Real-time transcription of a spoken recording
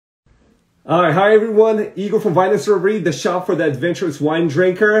All right, hi everyone. Igor from Wine and Strawberry, the shop for the adventurous wine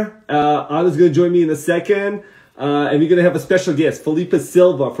drinker. Anna's going to join me in a second, and we're going to have a special guest, Fellipe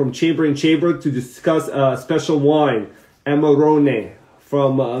Silva from Chamber and Chamber, to discuss a special wine, Amarone,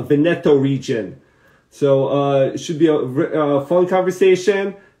 from Veneto region. So it should be a fun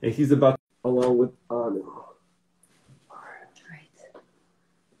conversation, and he's about to along with Anna.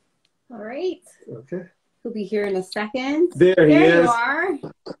 All right. Okay. He'll be here in a second. There he is. There you are.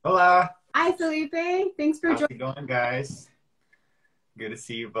 Hola. Hi, Felipe. Thanks for How's joining. it going, guys? Good to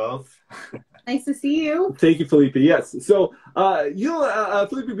see you both. Nice to see you. Thank you, Fellipe. Yes. So,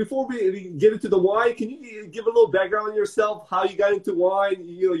 Fellipe, before we get into the wine, can you give a little background on yourself, how you got into wine,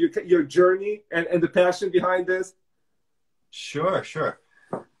 your journey and the passion behind this? Sure.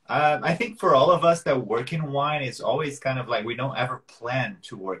 I think for all of us that work in wine, it's always kind of like we don't ever plan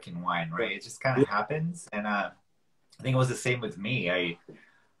to work in wine, right? It just kind of happens. And I think it was the same with me.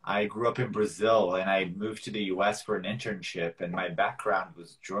 I grew up in Brazil and I moved to the US for an internship, and my background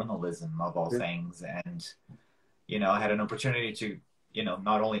was journalism of all things. And, I had an opportunity to,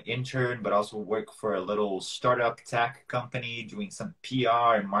 not only intern, but also work for a little startup tech company doing some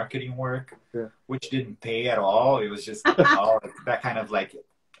PR and marketing work, which didn't pay at all. It was just that kind of like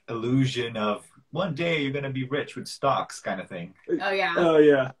illusion of one day you're going to be rich with stocks kind of thing. Oh, yeah. Oh,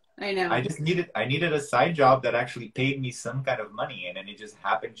 yeah. I know. I needed a side job that actually paid me some kind of money, and it just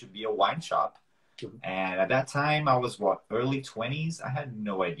happened to be a wine shop. And at that time, I was early 20s. I had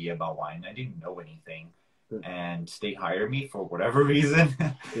no idea about wine. I didn't know anything. And they hired me for whatever reason.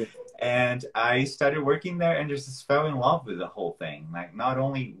 And I started working there and just fell in love with the whole thing. Like, not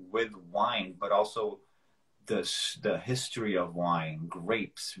only with wine, but also the history of wine,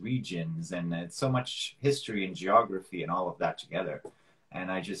 grapes, regions, and it's so much history and geography and all of that together. And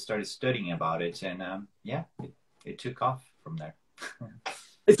I just started studying about it, and it took off from there.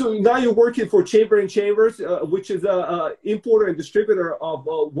 And so now you're working for Chamber and Chambers, which is a importer and distributor of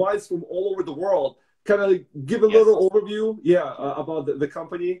wines from all over the world. Kind of give a little overview, about the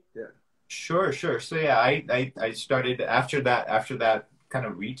company. Yeah. Sure. So I started after that kind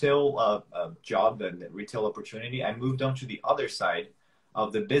of retail job, the retail opportunity. I moved on to the other side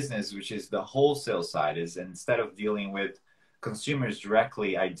of the business, which is the wholesale side. Is instead of dealing with consumers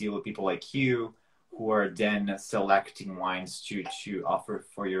directly, I deal with people like you who are then selecting wines to offer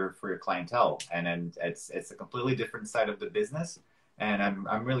for your clientele, and then it's a completely different side of the business, and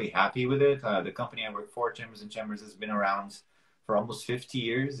I'm really happy with it. The company I work for, Chambers and Chambers, has been around for almost 50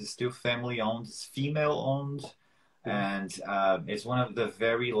 years. It's still family owned, it's female owned, and it's one of the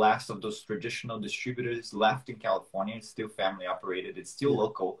very last of those traditional distributors left in California. It's still family operated. It's still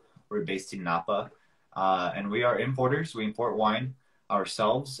local. We're based in Napa. And we are importers. We import wine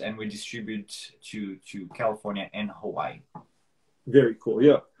ourselves, and we distribute to California and Hawaii. Very cool.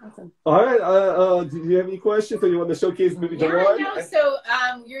 Yeah. Awesome. All right. Do you have any questions, or you want to showcase maybe the wine? No. So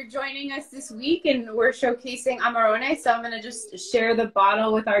you're joining us this week, and we're showcasing Amarone. So I'm going to just share the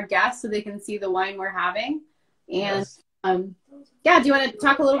bottle with our guests so they can see the wine we're having. And do you want to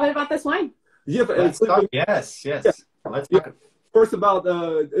talk a little bit about this wine? Yeah. Let's talk. Yes. Let's talk. First about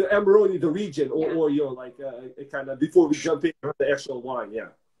Amarone, the region, or kind of before we jump into the actual wine.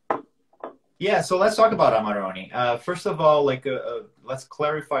 Yeah, so let's talk about Amarone. First of all, let's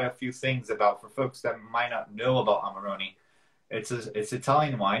clarify a few things for folks that might not know about Amarone. It's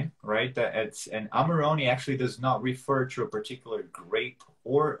Italian wine, right? And Amarone actually does not refer to a particular grape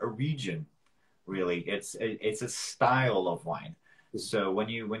or a region, really. It's a style of wine. So when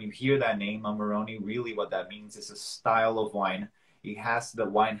you hear that name Amarone, really what that means is a style of wine. The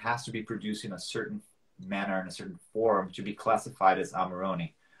wine has to be produced in a certain manner, in a certain form, to be classified as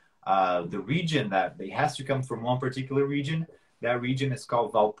Amarone. The region that it has to come from one particular region. That region is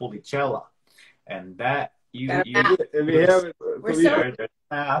called Valpolicella, and that we have it. We're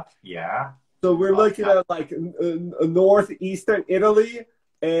map. Yeah. So we're looking at northeastern Italy,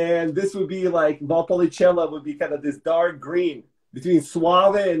 and this would be like Valpolicella would be kind of this dark green between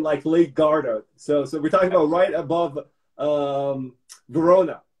Suave and like Lake Garda. So we're talking about right above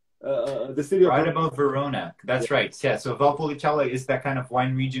Verona, the city of right above Verona. That's right. Yeah. So Valpolicella is that kind of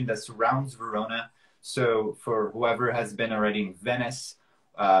wine region that surrounds Verona. So for whoever has been already in Venice,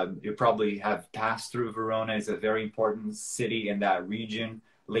 you probably have passed through Verona. It's a very important city in that region.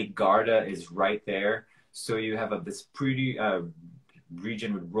 Lake Garda is right there. So you have this pretty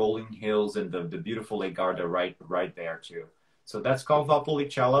region with rolling hills and the beautiful Lake Garda right there too. So that's called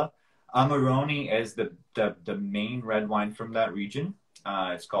Valpolicella. Amarone is the main red wine from that region.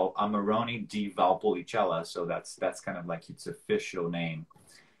 It's called Amarone di Valpolicella, so that's kind of like its official name.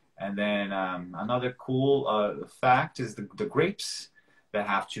 And then another cool fact is the grapes that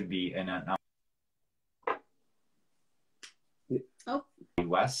have to be in an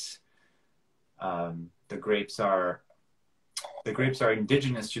US. The grapes are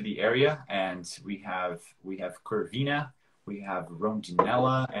indigenous to the area, and we have Corvina, we have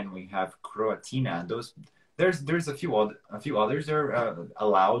Rondinella, and we have Croatina. Those there's a few others that are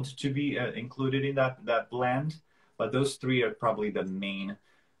allowed to be included in that blend, but those three are probably the main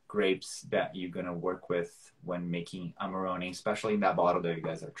grapes that you're gonna work with when making Amarone, especially in that bottle that you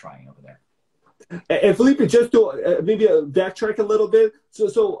guys are trying over there. And Fellipe, just to maybe backtrack a little bit,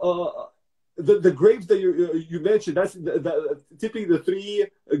 the grapes that you mentioned, that's typically the three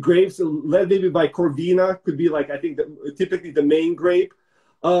grapes led maybe by Corvina, could be like, I think typically the main grape.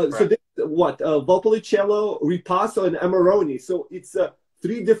 So this, Valpolicella, Ripasso, and Amarone. So it's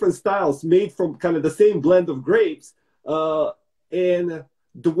three different styles made from kind of the same blend of grapes. And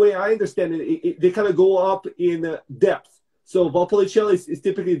the way I understand it, they kind of go up in depth. So Valpolicella is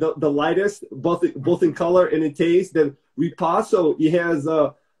typically the lightest, both in color and in taste. Then Ripasso, it has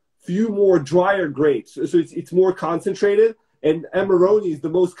a few more drier grapes, so it's more concentrated. And Amarone is the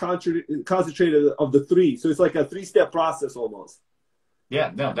most concentrated of the three. So it's like a three-step process almost.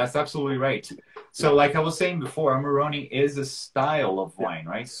 Yeah, no, that's absolutely right. So like I was saying before, Amarone is a style of wine,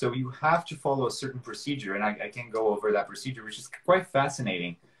 right? So you have to follow a certain procedure, and I can go over that procedure, which is quite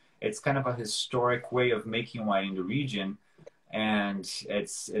fascinating. It's kind of a historic way of making wine in the region. And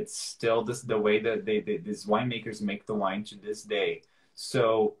it's still the way that these winemakers make the wine to this day.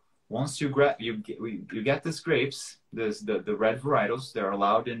 So once you get these grapes, the red varietals, they're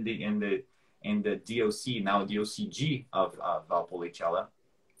allowed in the DOC, now DOCG of Valpolicella.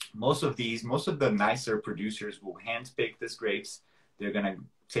 Most of the nicer producers will hand pick these grapes. They're gonna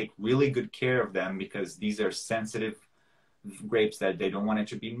take really good care of them because these are sensitive grapes that they don't want it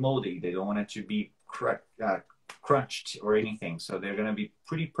to be moldy. They don't want it to be crunched or anything. So they're going to be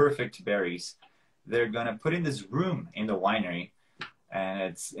pretty perfect berries. They're going to put in this room in the winery,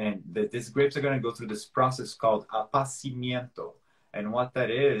 and these grapes are going to go through this process called apacimiento. And what that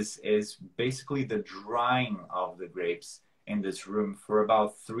is basically the drying of the grapes in this room for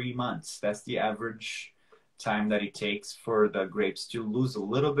about 3 months. That's the average time that it takes for the grapes to lose a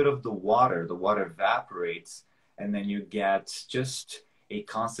little bit of the water. The water evaporates, and then you get just a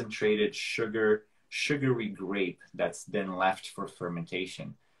concentrated sugary grape that's then left for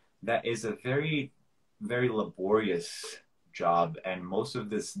fermentation. That is a very, very laborious job, and most of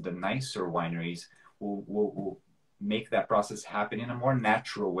the nicer wineries will make that process happen in a more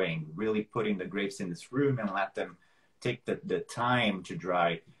natural way, really putting the grapes in this room and let them take the time to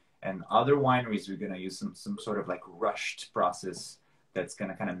dry. And other wineries are going to use some sort of like rushed process that's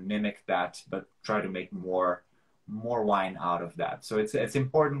going to kind of mimic that, but try to make more wine out of that. So it's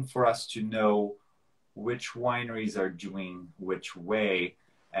important for us to know which wineries are doing which way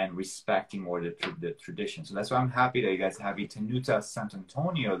and respecting more the tradition. So that's why I'm happy that you guys have Tenuta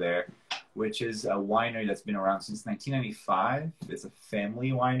Sant'Antonio there, which is a winery that's been around since 1995. It's a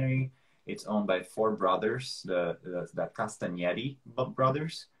family winery. It's owned by 4 brothers, the Castagnetti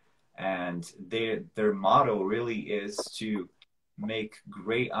brothers. And their motto really is to make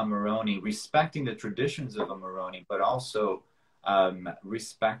great Amarone, respecting the traditions of Amarone, but also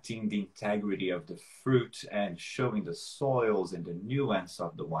respecting the integrity of the fruit and showing the soils and the nuance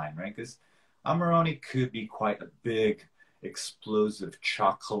of the wine, right? Because Amarone could be quite a big, explosive,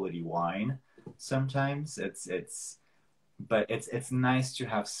 chocolatey wine. Sometimes but it's nice to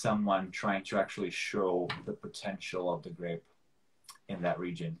have someone trying to actually show the potential of the grape in that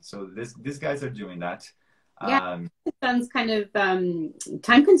region. So these guys are doing that. Yeah, it sounds kind of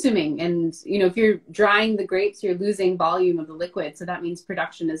time consuming. And, if you're drying the grapes, you're losing volume of the liquid. So that means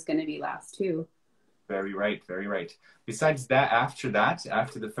production is going to be less too. Very right. Very right. Besides that, after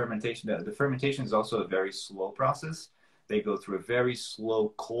the fermentation, the fermentation is also a very slow process. They go through a very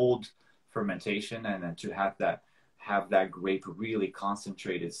slow, cold fermentation. And then to have that grape really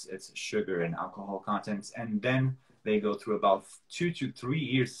concentrate its sugar and alcohol contents. And then they go through about 2 to 3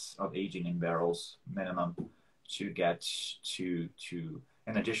 years of aging in barrels minimum to get to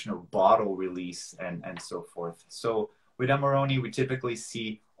an additional bottle release and so forth. So with Amarone, we typically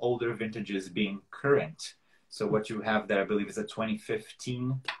see older vintages being current. So what you have there, I believe, is a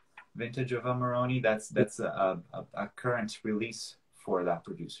 2015 vintage of Amarone. That's a current release for that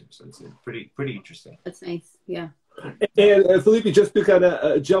producer. So it's pretty interesting. That's nice. Yeah. And Fellipe, just to kind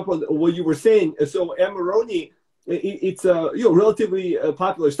of jump on what you were saying, so Amarone, it's a relatively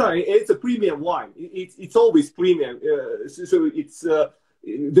popular style. It's a premium wine. It's always premium. So it's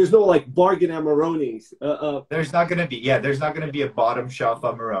there's no like bargain Amarones. There's not gonna be, yeah, there's not gonna be a bottom shelf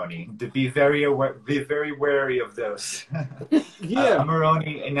Amarone. To be very aware, be very wary of those. Yeah.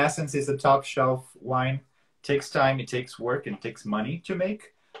 Amarone, in essence, is a top shelf wine. Takes time, it takes work, and it takes money to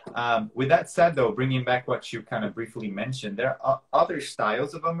make. With that said, though, bringing back what you kind of briefly mentioned, there are other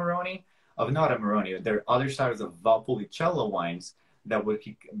styles of Amarone, of not Amarone, there are other styles of Valpolicella wines that would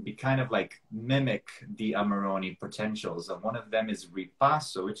be kind of like mimic the Amarone potentials. And one of them is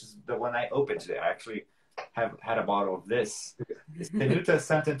Ripasso, which is the one I opened today. I actually have had a bottle of this. It's Tenuta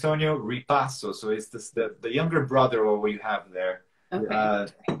Sant'Antonio Ripasso. So it's this, the younger brother of what you have there.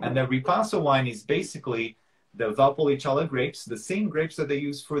 Okay. And the Ripasso wine is basically the Valpolicella grapes, the same grapes that they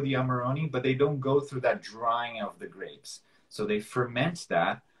use for the Amarone, but they don't go through that drying of the grapes. So they ferment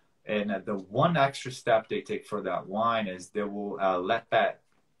that. And the one extra step they take for that wine is they will let that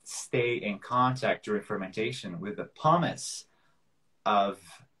stay in contact during fermentation with the pomace of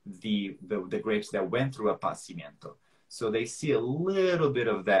the grapes that went through a passimento. So they see a little bit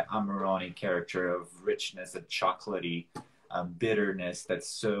of that Amarone character of richness, a chocolatey bitterness that's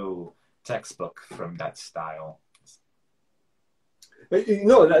so textbook from that style.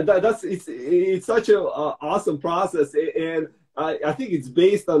 No, that's it's such a awesome process, and I think it's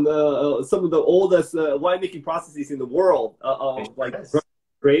based on some of the oldest winemaking processes in the world, like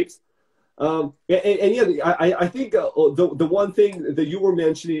grapes. And yeah, I think the one thing that you were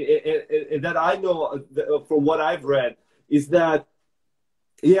mentioning, and that I know from what I've read, is that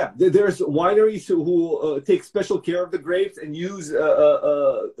yeah, there's wineries who take special care of the grapes and use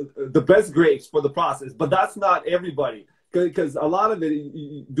the best grapes for the process, but that's not everybody, because a lot of it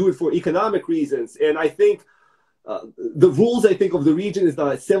you do it for economic reasons. And I think the rules, I think, of the region is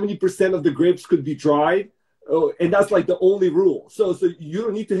that 70% of the grapes could be dried, and that's like the only rule. So you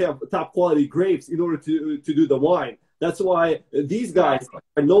don't need to have top quality grapes in order to do the wine. That's why these guys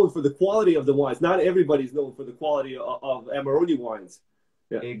are known for the quality of the wines. Not everybody's known for the quality of Amarone wines.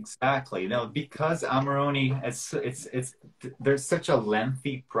 Yeah. Exactly. No, because Amarone, there's such a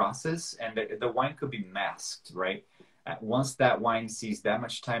lengthy process, and the wine could be masked, right? Once that wine sees that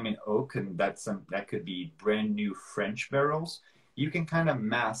much time in oak, and that could be brand new French barrels, you can kind of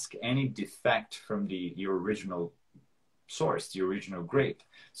mask any defect from your original source, the original grape.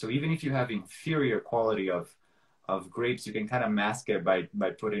 So even if you have inferior quality of grapes, you can kind of mask it by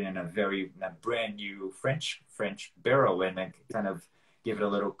putting in a brand new French barrel, and then kind of give it a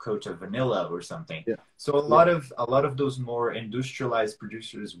little coat of vanilla or something. Yeah. So a lot of those more industrialized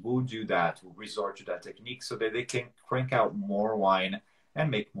producers will do that, will resort to that technique so that they can crank out more wine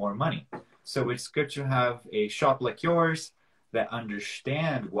and make more money. So it's good to have a shop like yours that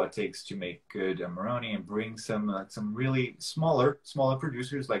understand what it takes to make good Amarone, and bring some really smaller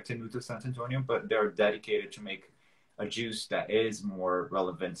producers like Tenuta Sant'Antonio, but they're dedicated to make a juice that is more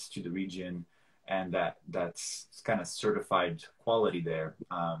relevant to the region, and that's kind of certified quality there.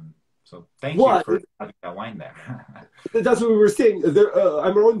 So thank you for having that wine there. That's what we were saying.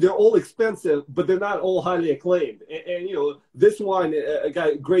 Amarone, they're all expensive, but they're not all highly acclaimed. And you know, this one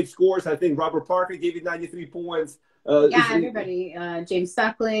got great scores. I think Robert Parker gave it 93 points. Yeah, everybody. James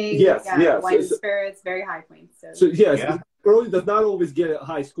Suckling. Yes, yeah, yes. Wine and Spirits, very high points. So yes, Amarone does not always get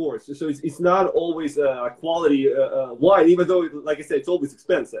high scores. So it's not always a quality wine, even though, like I said, it's always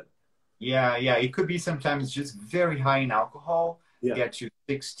expensive. Yeah, it could be sometimes just very high in alcohol, get you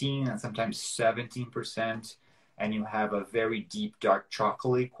 16 and sometimes 17%, and you have a very deep, dark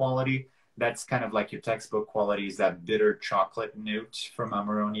chocolatey quality. That's kind of like your textbook quality, is that bitter chocolate note from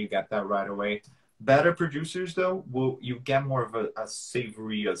Amarone. You get that right away. Better producers, though, you get more of a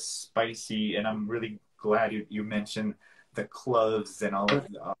savory, a spicy, and I'm really glad you mentioned the cloves and all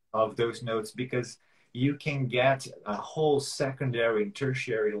of those notes, because you can get a whole secondary and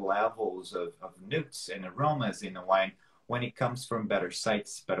tertiary levels of notes and aromas in the wine when it comes from better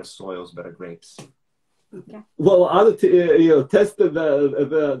sites, better soils, better grapes. Okay. Well, Anna, tested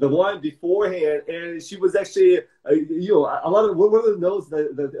the wine beforehand, and she was actually, a lot of, what are the notes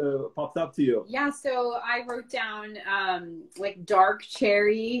that popped up to you? Yeah, so I wrote down like dark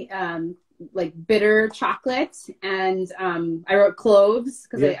cherry, like bitter chocolate, and I wrote cloves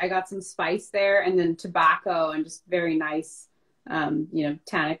because I got some spice there, and then tobacco, and just very nice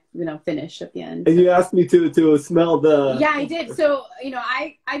tannic finish at the end. And you asked me to smell the... Yeah, I did. So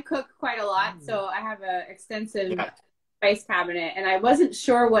I cook quite a lot, so I have an extensive spice cabinet, and I wasn't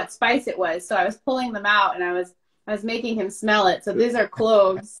sure what spice it was, so I was pulling them out, and I was making him smell it. So these are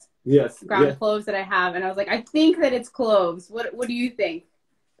cloves. Yes, ground cloves that I have, and I was like, I think that it's cloves. What do you think,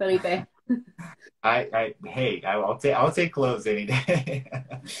 Fellipe? I'll take cloves any day.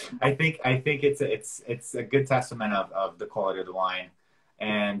 I think it's a good testament of the quality of the wine,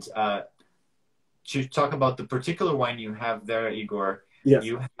 And to talk about the particular wine you have there, Igor, yes.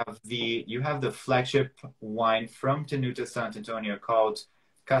 you have the flagship wine from Tenuta Sant'Antonio called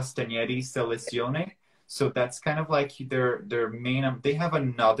Castagnetti Selezione. So that's kind of like their main. They have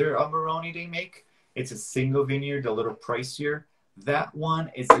another Amarone they make. It's a single vineyard, a little pricier. That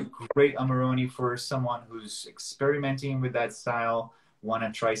one is a great Amarone for someone who's experimenting with that style, want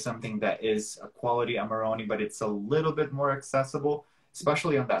to try something that is a quality Amarone, but it's a little bit more accessible,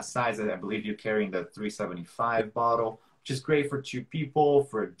 especially on that size. I believe you're carrying the 375 bottle, which is great for 2 people,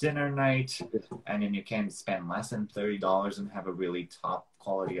 for a dinner night, and then you can spend less than $30 and have a really top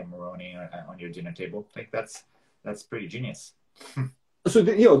quality Amarone on your dinner table. I think that's pretty genius. So,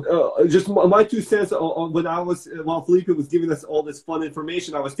 just my 2 cents on when while Fellipe was giving us all this fun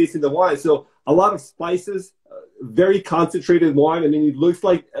information, I was tasting the wine. So a lot of spices, very concentrated wine. I mean, it looks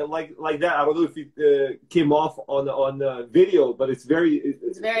like that. I don't know if it came off on the video, but it's very,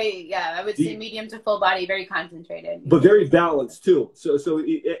 yeah, I would say medium to full body, very concentrated. But very balanced too.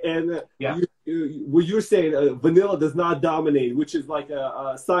 Yeah. What you're saying, vanilla does not dominate, which is like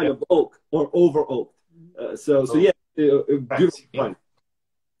a sign of oak or over oak. Yeah, beautiful wine.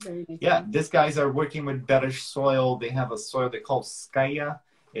 Yeah, these guys are working with better soil. They have a soil they call skaya.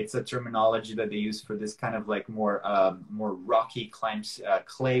 It's a terminology that they use for this kind of like more rocky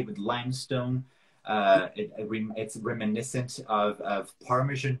clay with limestone. It's reminiscent of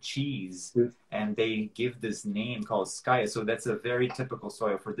Parmesan cheese, and they give this name called skaya. So that's a very typical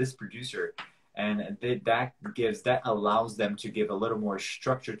soil for this producer, and that allows them to give a little more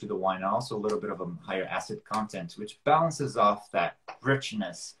structure to the wine, and also a little bit of a higher acid content, which balances off that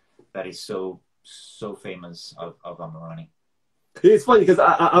richness that is so famous of Amarone. It's funny because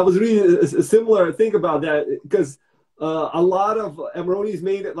I was reading a similar thing about that, because a lot of Amarone is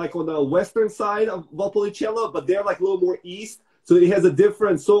made like on the western side of Valpolicella, but they're like a little more east. So it has a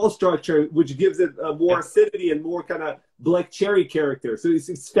different soil structure, which gives it more acidity and more kind of black cherry character. So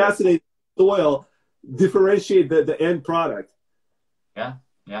it's fascinating. Soil differentiate the end product. Yeah,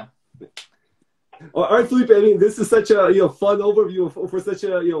 yeah. All right, Fellipe. I mean, this is such a fun overview for such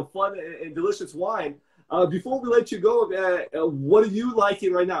a fun and delicious wine. Before we let you go, what are you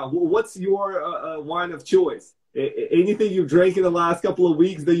liking right now? What's your wine of choice? Anything you've drank in the last couple of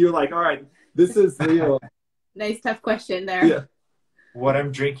weeks that you're like, all right, this is Nice tough question there. Yeah. What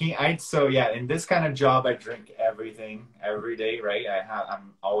I'm drinking, in this kind of job, I drink everything every day, right? I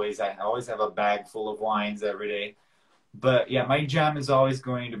always have a bag full of wines every day. But yeah, my jam is always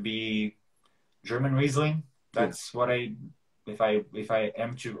going to be German Riesling. That's what if I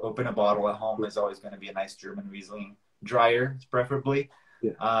am to open a bottle at home, it's always going to be a nice German Riesling, drier preferably.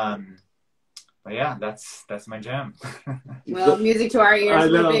 Yeah. But yeah, that's my jam. Well, music to our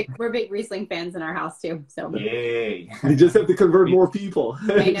ears. We're big Riesling fans in our house too. So yay! You just have to convert more people.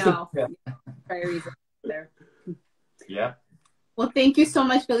 I know. Try a Riesling there. Yeah. Well, thank you so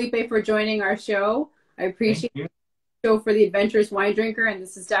much, Fellipe, for joining our show. I appreciate the show for the adventurous wine drinker, and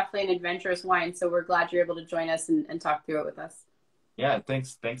this is definitely an adventurous wine. So we're glad you're able to join us and talk through it with us. Yeah,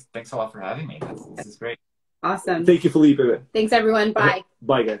 thanks a lot for having me. This is great. Awesome. Thank you, Fellipe. Thanks, everyone. Bye.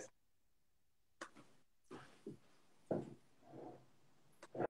 Bye, guys.